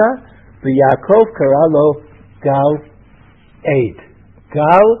sahaduta, v'Yaakov karalo gal eid.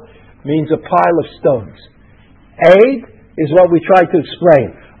 Gal means a pile of stones. Eid is what we try to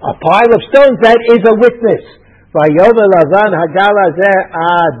explain. A pile of stones, that is a witness. Vayomer Lavan hagal hazeh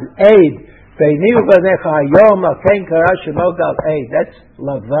ad eid. Ve'ni u'banecha hayom aken kara shemo gal eid. That's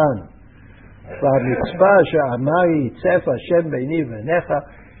Lavan. V'amitzvah she'amari yitzef Hashem beini u'banecha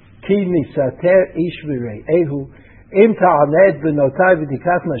ki nisater ish v'rei'ehu im ta'aned b'notai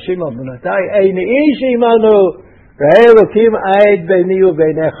v'tikach nashim al b'notai ein ish imanu Re'elokim aid beini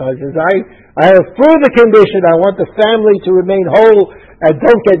u'beinecha. He says, I have further condition. I want the family to remain whole and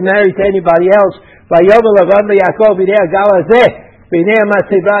don't get married to anybody else. Vayomer Lavan leYaakov v'nei hagal hazeh v'nei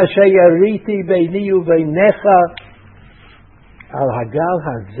hamatzeva asher yariti beini u'beinecha al hagal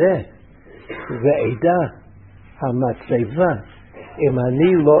hazeh ve'eda hamatzeva im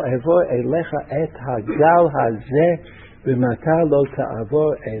ani lo evor elecha et hagal hazeh v'mata lo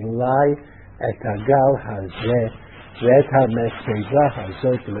ta'avor elai et hagal hazeh ve'et hamatzeva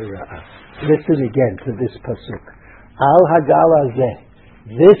hazot l'ra'ah. Listen again to this pasuk. Al hagal hazeh,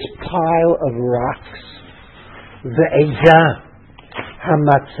 this pile of rocks, ve'eda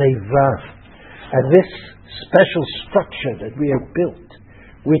hamatzeva, and this special structure that we have built,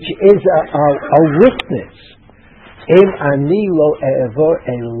 which is a witness. Im ani lo e'evor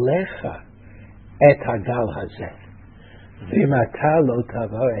elecha et hagal hazeh, v'mata lo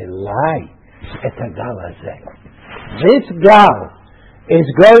ta'avor elai et hagal hazeh. This gal is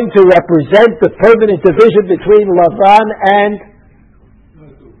going to represent the permanent division between Lavan and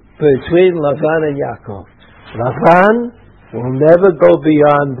Yaakov. Lavan will never go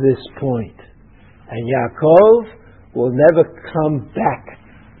beyond this point, and Yaakov will never come back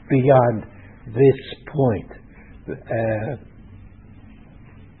beyond this point.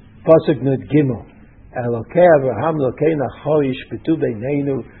 Pasuk Nud Gimel. Elokei Avraham, Elokei Nachor yishpetu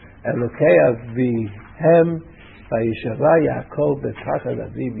beineinu, Elokei Avihem Vayishava Yaakov b'tachad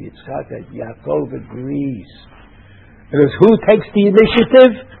aviv Yitzchak. Yaakov agrees. Because who takes the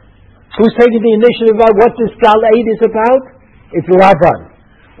initiative? Who's taking the initiative about what this Gal Eid is about? It's Lavan.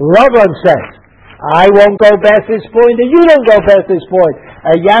 Lavan says, I won't go past this point and you don't go past this point.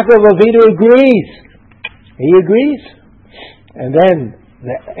 And Yaakov Avinu agrees. He agrees. And then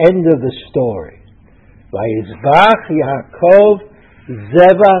the end of the story. Vayizbach Yaakov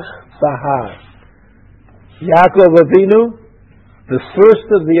Zevach Bahar. Yaakov Avinu, the first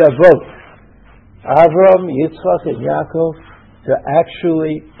of the Avot, Avram, Yitzchak, and Yaakov, to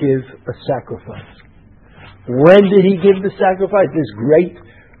actually give a sacrifice. When did he give the sacrifice? This great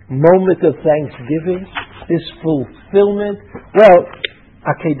moment of thanksgiving, this fulfillment. Well,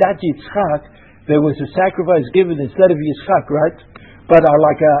 Akedat Yitzchak, there was a sacrifice given instead of Yitzchak, right? But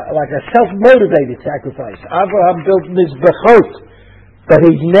like a self-motivated sacrifice. Abraham built Mizbechot, but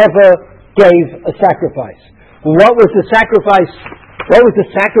he never gave a sacrifice. What was the sacrifice? What was the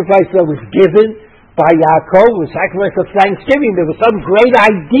sacrifice that was given by Yaakov? It was sacrifice of thanksgiving. There was some great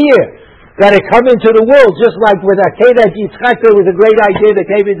idea that had come into the world, just like with Akedat Yitzchak, there was a great idea that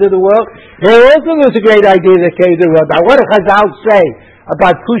came into the world. Here also was a great idea that came into the world. Now, what did Chazal say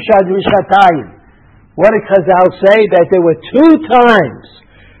about Kushan Rishatayim? What did Chazal say? That there were 2 times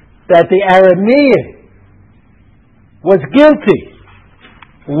that the Aramean was guilty.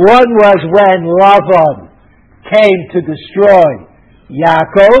 One was when Lavan came to destroy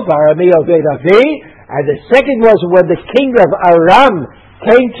Yaakov, Arami Oved Avi, and the second was when the king of Aram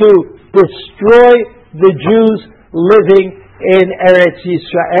came to destroy the Jews living in Eretz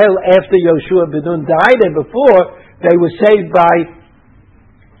Yisrael after Yoshua ben Nun died and before they were saved by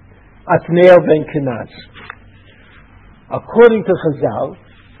Othniel ben Kenaz. According to Chazal,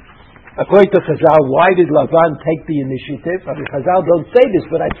 why did Lavan take the initiative? I mean, Chazal don't say this,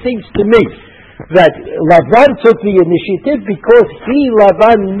 but it seems to me that Lavan took the initiative because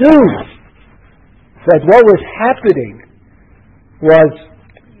Lavan, knew that what was happening was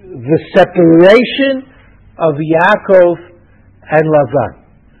the separation of Yaakov and Lavan.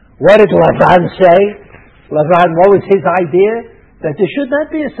 What did Lavan say? Lavan, what was his idea? That there should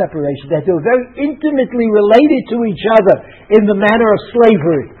not be a separation, that they were very intimately related to each other in the manner of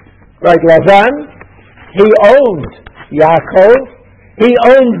slavery. Right, Lavan, he owned Yaakov, he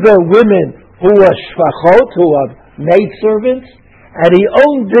owned the women who were shvachot, who were maidservants, and he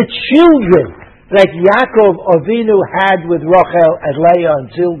owned the children that Yaakov Avinu had with Rachel and Leah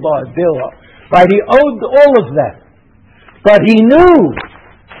and Zilpah and Bilhah. Right, he owned all of them. But he knew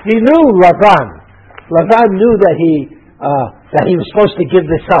Lavan. Lavan knew that he was supposed to give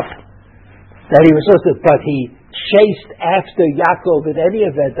this up. But he chased after Yaakov in any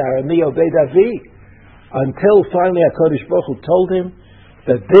event, Arami Obed Avi, until finally HaKadosh Baruch Hu told him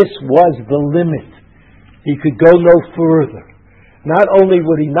that this was the limit. He could go no further. Not only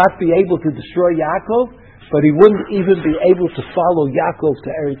would he not be able to destroy Yaakov, but he wouldn't even be able to follow Yaakov to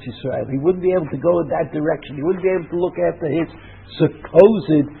Eretz Yisrael. He wouldn't be able to go in that direction. He wouldn't be able to look after his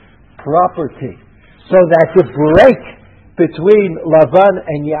supposed property. So that the break between Lavan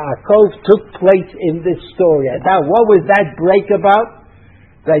and Yaakov took place in this story. And now, what was that break about?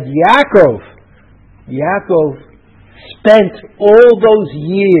 That Yaakov spent all those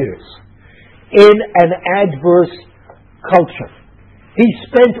years in an adverse culture. He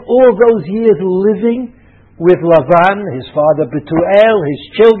spent all those years living with Lavan, his father Betuel, his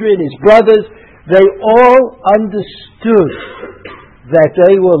children, his brothers. They all understood that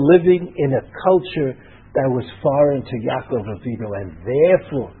they were living in a culture that was foreign to Yaakov Avinu, and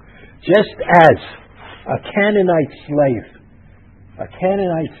therefore, just as a Canaanite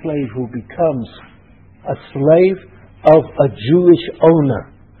slave who becomes a slave of a Jewish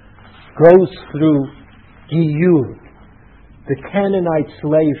owner goes through Giyur, the Canaanite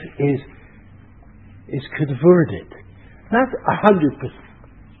slave is converted, not 100%,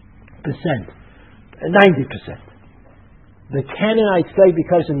 90%. The Canaanite slave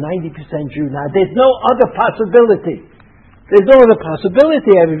becomes a 90% Jew. Now, there's no other possibility. There's no other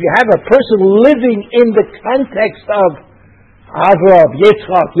possibility. And if you have a person living in the context of Avraham,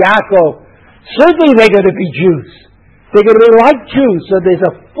 Yitzchak, Yaakov, certainly they're going to be Jews. They're going to be like Jews. So there's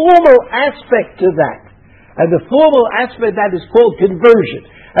a formal aspect to that. And the formal aspect that is called conversion.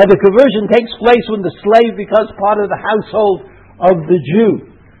 And the conversion takes place when the slave becomes part of the household of the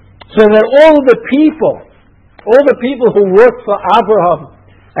Jew. So that all the people who worked for Abraham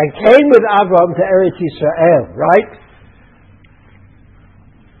and came with Abraham to Eretz Yisrael, right?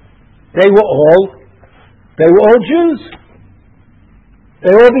 They were all Jews.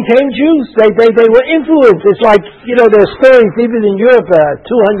 They all became Jews. They were influenced. It's like, there are stories even in Europe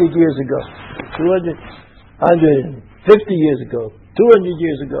 200 years ago, 150 years ago, 200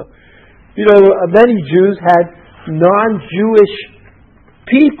 years ago. Many Jews had non-Jewish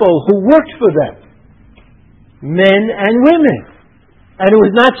people who worked for them, men and women. And it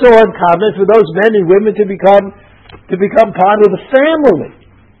was not so uncommon for those men and women to become part of the family.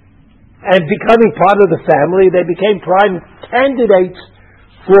 And becoming part of the family, they became prime candidates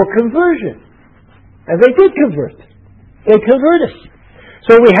for conversion. And they did convert. They converted.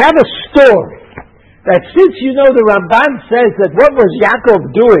 So we have a story that since the Ramban says that what was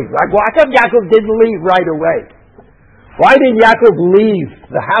Yaakov doing? Like, why come Yaakov didn't leave right away? Why didn't Yaakov leave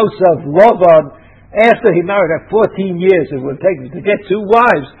the house of Lavan after he married her 14 years? It would take him to get 2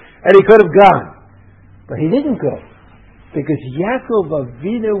 wives, and he could have gone. But he didn't go, because Yaakov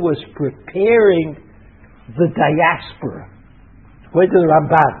Avinu was preparing the diaspora. According to the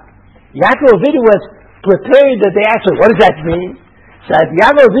Ramban, Yaakov Avinu was preparing the diaspora. What does that mean? That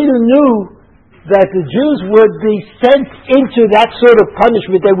Yaakov Avinu knew that the Jews would be sent into that sort of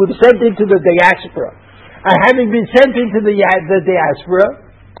punishment. They would be sent into the diaspora. And having been sent into the diaspora,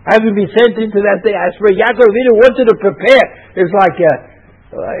 Yaakov Avinu wanted to prepare. It's like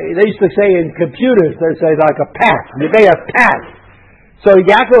they used to say in computers, they say like a path. You made a path. So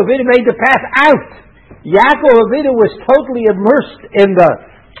Yaakov Avinu made the path out. Yaakov Avinu was totally immersed in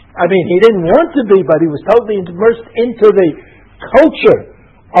he didn't want to be, but he was totally immersed into the culture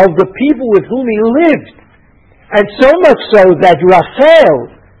of the people with whom he lived. And so much so that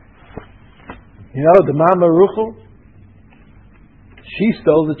Rachel, the Mama Ruchel, she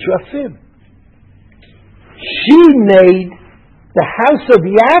stole the Trafim. She made the house of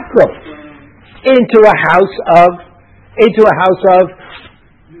Yaakov into a house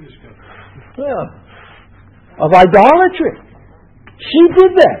of idolatry. She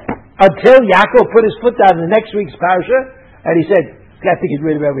did that until Yaakov put his foot down in the next week's parasha, and he said, "Got to get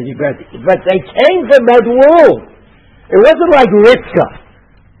rid of everything." But they came from that world. It wasn't like Rivka.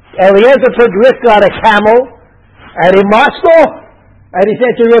 Eliezer put Rivka on a camel, and he marched off. And he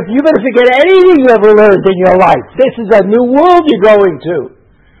said to Reb, you better forget anything you ever learned in your life. This is a new world you're going to.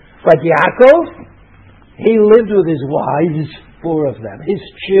 But Yaakov, he lived with his wives, 4 of them, his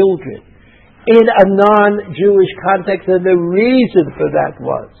children, in a non-Jewish context, and the reason for that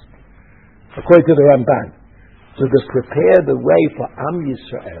was, according to the Ramban, to prepare the way for Am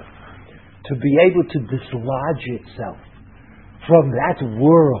Yisrael to be able to dislodge itself from that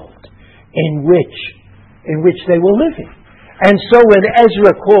world in which they were living. And so when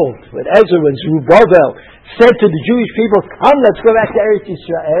Ezra and Zerubbabel said to the Jewish people, come, let's go back to Eretz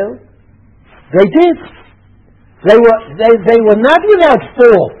Yisrael, they did. They were not without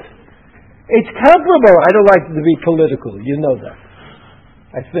fault. It's comparable. I don't like to be political, you know that,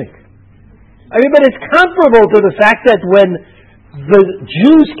 I think. But it's comparable to the fact that when the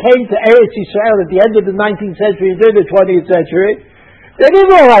Jews came to Eretz Yisrael at the end of the 19th century and during the 20th century, they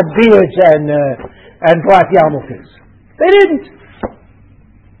didn't all have beards and black yarmulkes. They didn't.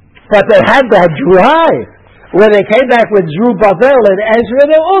 But they had that drive. When they came back with Zerubbabel and Ezra,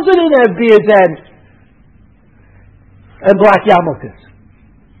 they also didn't have beards and black yarmulkes.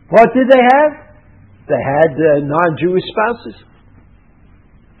 What did they have? They had non-Jewish spouses.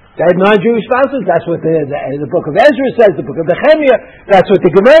 They had non-Jewish spouses. That's what the book of Ezra says, the book of Nehemiah. That's what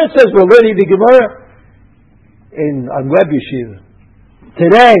the Gemara says. We're learning the Gemara on Web Yeshiva.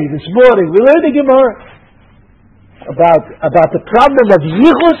 Today, this morning, we learned the Gemara about the problem of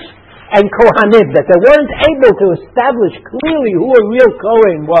Yichus and Kohanim, that they weren't able to establish clearly who a real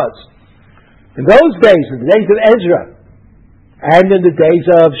Kohen was. In those days, in the days of Ezra, and in the days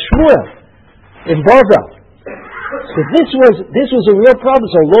of Shmuel, in Bavel. So this was a real problem.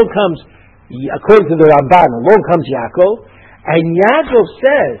 So along comes, according to the Ramban, along comes Yaakov, and Yaakov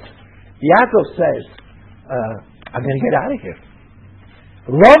says, I'm going to get out of here.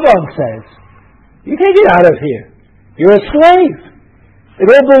 Lavan says, you can't get out of here. You're a slave. It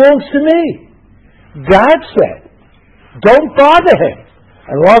all belongs to me. God said, don't bother him.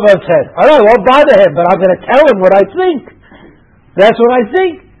 And Lavan said, all right, I won't bother him, but I'm going to tell him what I think. That's what I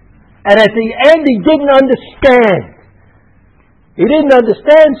think. And at the end, he didn't understand.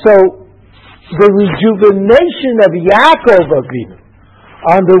 So the rejuvenation of Yaakov Avinu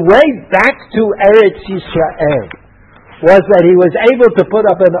on the way back to Eretz Yisrael was that he was able to put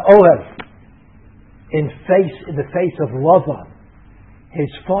up an ohel in the face of Lavan, his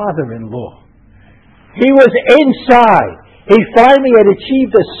father-in-law. He was inside. He finally had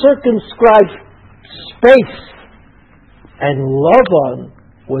achieved a circumscribed space, and Lavan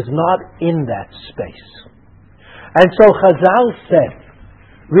was not in that space. And so Chazal said,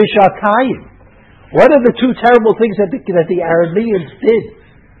 Rishatayim, what are the 2 terrible things that the Arameans did?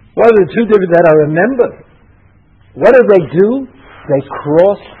 What are the 2 different that I remember? What did they do? They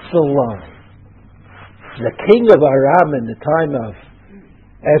crossed the line. The king of Aram in the time of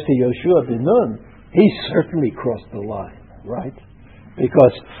after Yoshua ben Nun, he certainly crossed the line, right?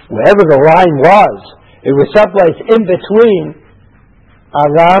 Because wherever the line was, it was someplace in between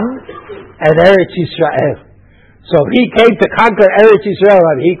Aram and Eretz Yisrael. So he came to conquer Eretz Yisrael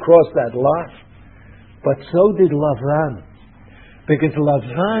and he crossed that line. But so did Lavan. Because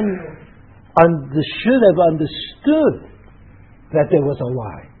Lavan should have understood that there was a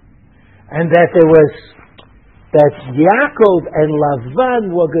line. And that that Yaakov and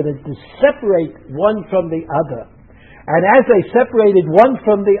Lavan were going to separate one from the other. And as they separated one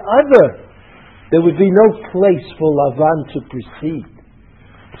from the other, there would be no place for Lavan to proceed.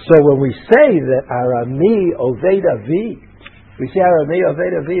 So when we say that Arami Oved Avi, we say Arami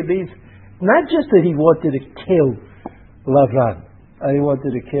Oved Avi, it means not just that he wanted to kill Lavan, he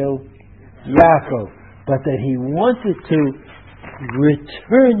wanted to kill Yaakov, but that he wanted to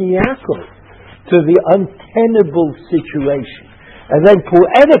return Yaakov to the untenable situation. And then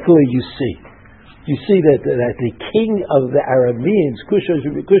poetically you see that the king of the Arameans, Kushan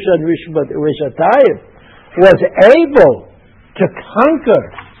Rishatayim, was able to conquer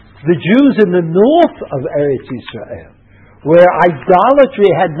the Jews in the north of Eretz Yisrael, where idolatry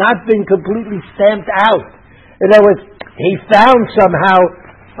had not been completely stamped out. In other words, he found somehow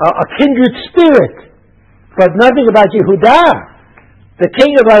a kindred spirit, but nothing about Yehudah. The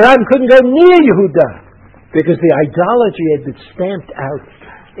king of Aram couldn't go near Yehudah because the idolatry had been stamped out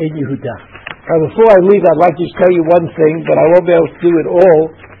in Yehudah. Now, before I leave, I'd like to just tell you one thing, but I won't be able to do it all.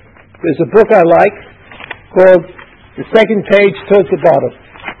 There's a book I like called, the second page towards the bottom,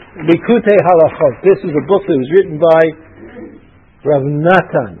 Likutei Halachot. This is a book that was written by Rav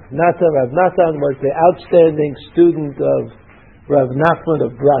Natan. Rav Natan was the outstanding student of Rav Nachman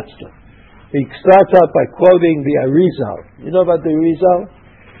of Bratslav. He starts out by quoting the Arizal. You know about the Arizal?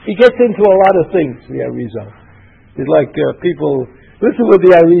 He gets into a lot of things, the Arizal. It's like people Listen what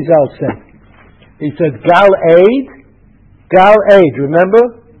the Arizal said. He said, Gal Eid,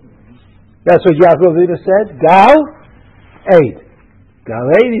 remember? That's what Yaakov Avinu said. Gal Eid. Gal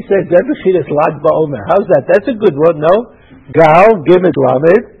Eid, he said, Zebashidas Lag Ba'omer. How's that? That's a good one, no? Gal, Gimel,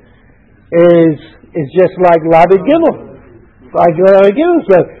 Lamed, is just like Lamed Gimel. Like Lamed Gimel.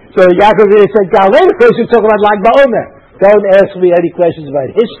 So Yaakov Avinu said, Gal Eid, of course you're talking about Lag Ba'omer. Don't ask me any questions about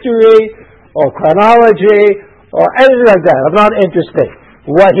history, or chronology, or anything like that. I'm not interested.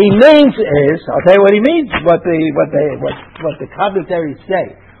 What he means is, I'll tell you what he means, what the commentaries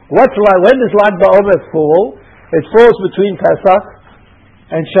say. When does Lag BaOmer fall? It falls between Pesach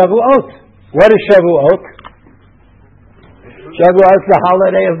and Shavuot. What is Shavuot? Shavuot is the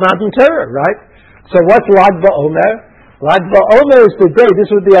holiday of Matan Torah, right? So what's Lag BaOmer? Lag BaOmer is the day, this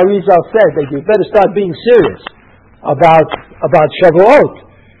is what the Arizal said, that you better start being serious about Shavuot.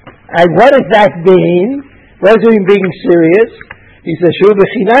 And what does that mean? What does it mean being serious? He says, Shu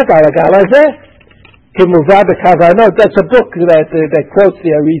B'chinat Aragal Hazeh, Kimuvah B'Kavanot. That's a book that quotes the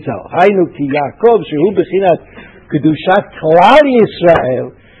Arizal. Hainu Ki Yaakov, Shu B'chinat Kedushat Klal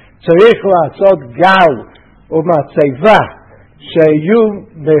Yisrael, Tzarich La'atzot Gal U'Matzeva, Sheyu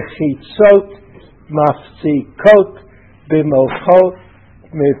Mechitzot Mafzikot B'Mochot,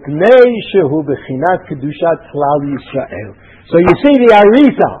 Mipnei Shehu B'chinat Kedushat Klal Yisrael. So you see the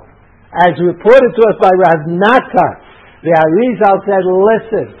Arizal, as reported to us by Rav Natan, the Arizal said,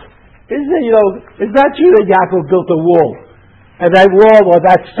 listen, it's not true that Yaakov built a wall, and that wall or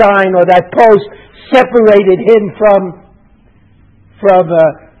that sign or that post separated him from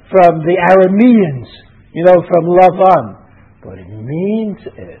the Arameans, from Lavan. What it means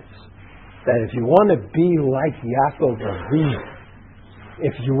is that if you want to be like Yaakov Avinu,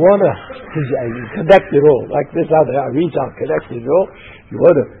 if you want to connect it all, like this how the Arizal connected it all, you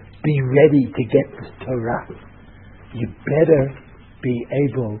want to be ready to get the Torah, you better be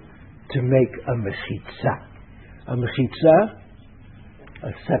able to make a mechitza. A mechitza,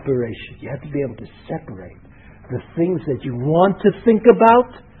 a separation. You have to be able to separate the things that you want to think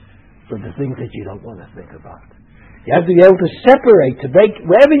about from the things that you don't want to think about. You have to be able to separate, to make,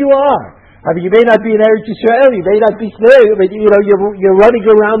 wherever you are. I mean, you may not be in Eretz Yisrael, you may not be there, but you're running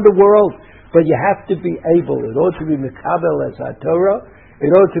around the world, but you have to be able, in order to be Mekabel as HaTorah,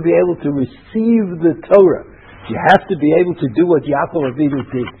 in order to be able to receive the Torah, you have to be able to do what Yaakov Avinu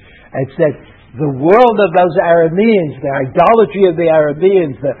did and said, the world of those Arameans, the idolatry of the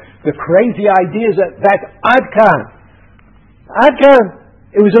Arameans, the crazy ideas that Adkan,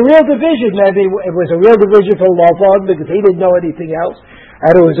 it was a real division. Maybe it was a real division for Lavan because he didn't know anything else,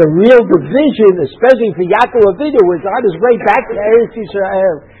 and it was a real division, especially for Yaakov Avinu, who was on his way back to Eretz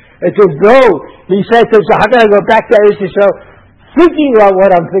Yisrael. It says, no, he said to him, how can I go back to Eretz Yisrael thinking about what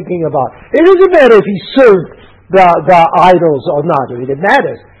I'm thinking about? It doesn't matter if he served the idols or not. I mean, it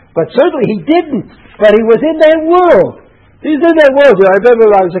matters. But certainly he didn't. But he was in that world. He's in that world. I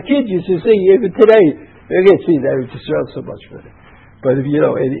remember when I was a kid, you used to see, even today, you can't see that Eretz Yisrael so much better. But if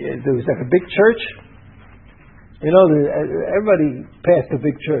there was like a big church, everybody passed a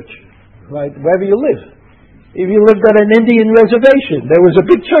big church, right? Wherever you live. If you lived on an Indian reservation, there was a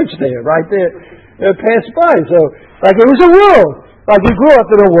big church there, right there, passed by. So, like it was a world. Like we grew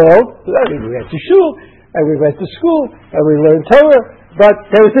up in a world. I mean, we went to shul, and we went to school, and we learned Torah, but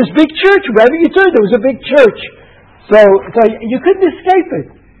there was this big church. Wherever you turned, there was a big church. So you couldn't escape it.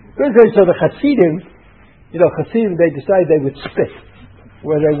 So the Hasidim, they decided they would spit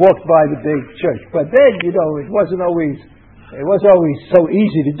when they walked by the big church. But then, it wasn't always so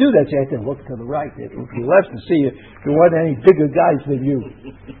easy to do that. You had to look to the right, you had to look to the left to see if there weren't any bigger guys than you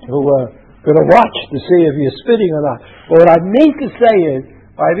who were going to watch to see if you're spitting or not. But what I mean to say is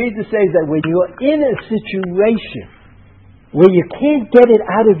that when you're in a situation where you can't get it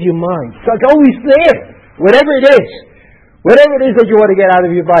out of your mind, so it's always there, whatever it is that you want to get out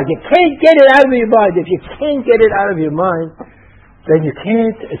of your mind, you can't get it out of your mind. If you can't get it out of your mind, then you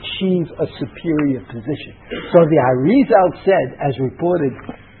can't achieve a superior position. So the Arizal said, as reported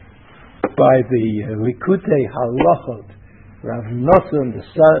by the Likutei Halachot, Rav Nosson,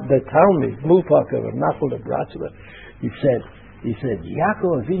 the Talmud, Mufak of Nachal of Bratzler, he said,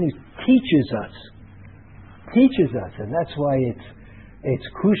 Yaakov Avinu teaches us, and that's why it's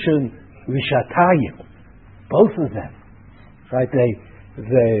Kushon Rishatayim, both of them, right?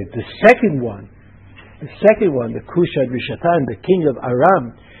 The second one, the Kushon Rishatayim, the king of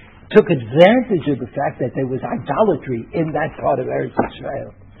Aram, took advantage of the fact that there was idolatry in that part of Eretz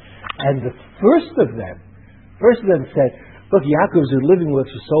Yisrael, and the first of them said, look, Yaakov's been living with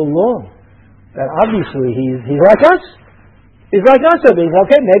us for so long that obviously he's like us. It's like us. I mean,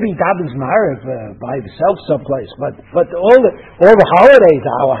 okay, maybe Davin's Marav by himself someplace, but all the holidays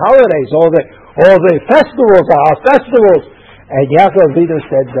are our holidays, all the festivals are our festivals. And Yaakov Avinu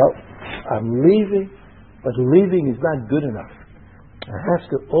said, no, I'm leaving, but leaving is not good enough. I have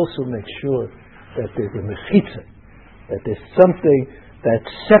to also make sure that there's a mechitza, that there's something that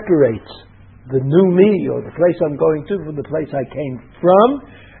separates the new me, or the place I'm going to, from the place I came from.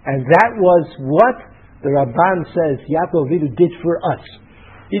 And that was what the Ramban says Yaakov Avinu did for us.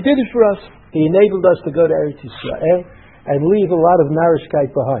 He did it for us. He enabled us to go to Eretz Yisrael and leave a lot of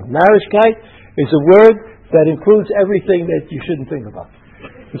narishkeit behind. Narishkeit is a word that includes everything that you shouldn't think about.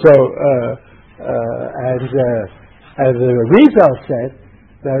 So, as the Arizal said,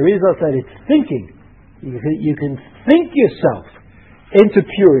 it's thinking. You can think yourself into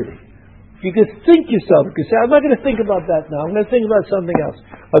purity. You can think yourself. You can say, I'm not going to think about that now. I'm going to think about something else.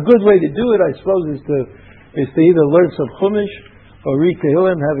 A good way to do it, I suppose, is to either learn some Chumash or read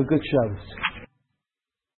Tehillim and have a good Shabbos.